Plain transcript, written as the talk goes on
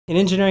In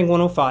Engineering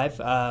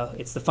 105,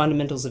 it's the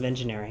fundamentals of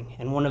engineering,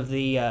 and one of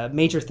the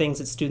major things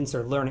that students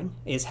are learning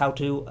is how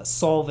to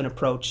solve and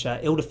approach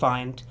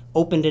ill-defined,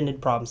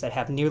 open-ended problems that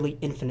have nearly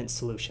infinite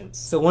solutions.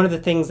 So one of the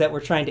things that we're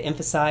trying to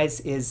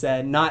emphasize is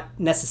not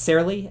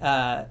necessarily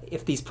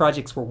if these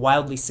projects were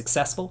wildly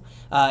successful,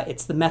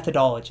 it's the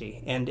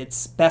methodology, and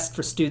it's best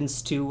for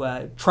students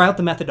to try out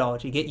the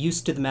methodology, get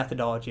used to the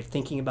methodology of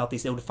thinking about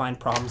these ill-defined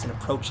problems and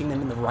approaching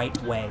them in the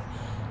right way.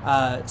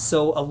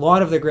 So a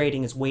lot of their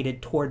grading is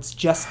weighted towards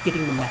just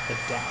getting the method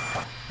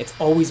down. It's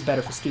always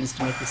better for students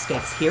to make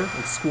mistakes here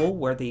in school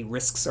where the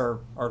risks are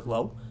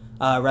low,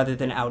 rather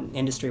than out in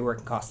industry where it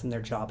can cost them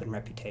their job and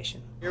reputation.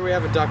 Here we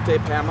have a duct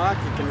tape hammock.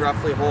 It can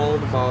roughly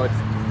hold about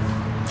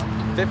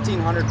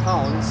 1,500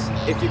 pounds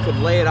if you could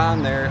lay it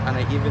on there on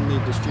an evenly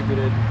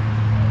distributed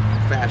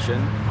fashion,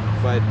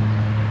 but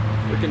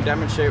we can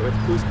demonstrate with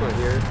Kuspa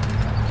here.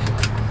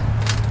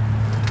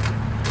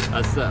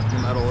 That's the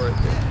metal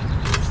right there.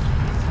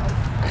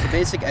 It's a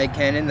basic egg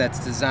cannon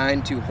that's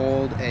designed to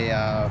hold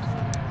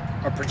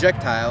a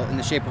projectile in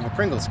the shape of a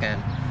Pringles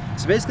can.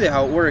 So basically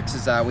how it works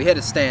is we had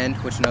a stand,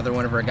 which another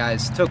one of our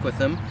guys took with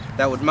him,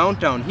 that would mount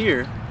down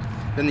here.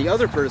 Then the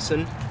other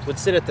person would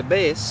sit at the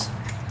base,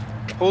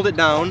 hold it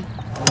down,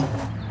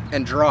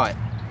 and draw it.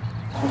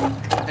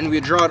 And we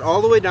would draw it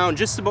all the way down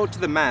just about to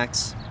the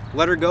max,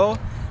 let her go,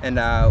 and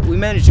we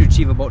managed to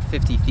achieve about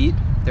 50 feet.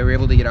 They were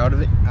able to get out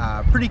of it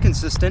pretty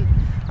consistent.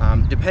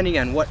 Depending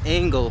on what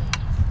angle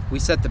we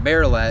set the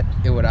barrel at,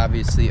 it would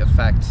obviously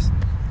affect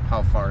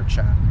how far it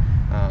shot.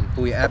 But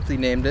we aptly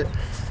named it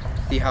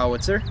the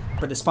howitzer.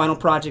 For this final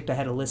project, I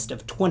had a list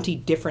of 20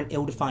 different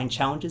ill-defined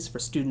challenges for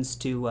students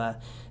to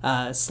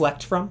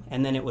select from,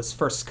 and then it was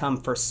first come,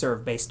 first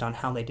served based on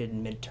how they did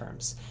in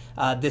midterms.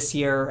 This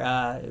year,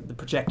 the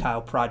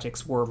projectile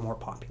projects were more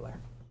popular.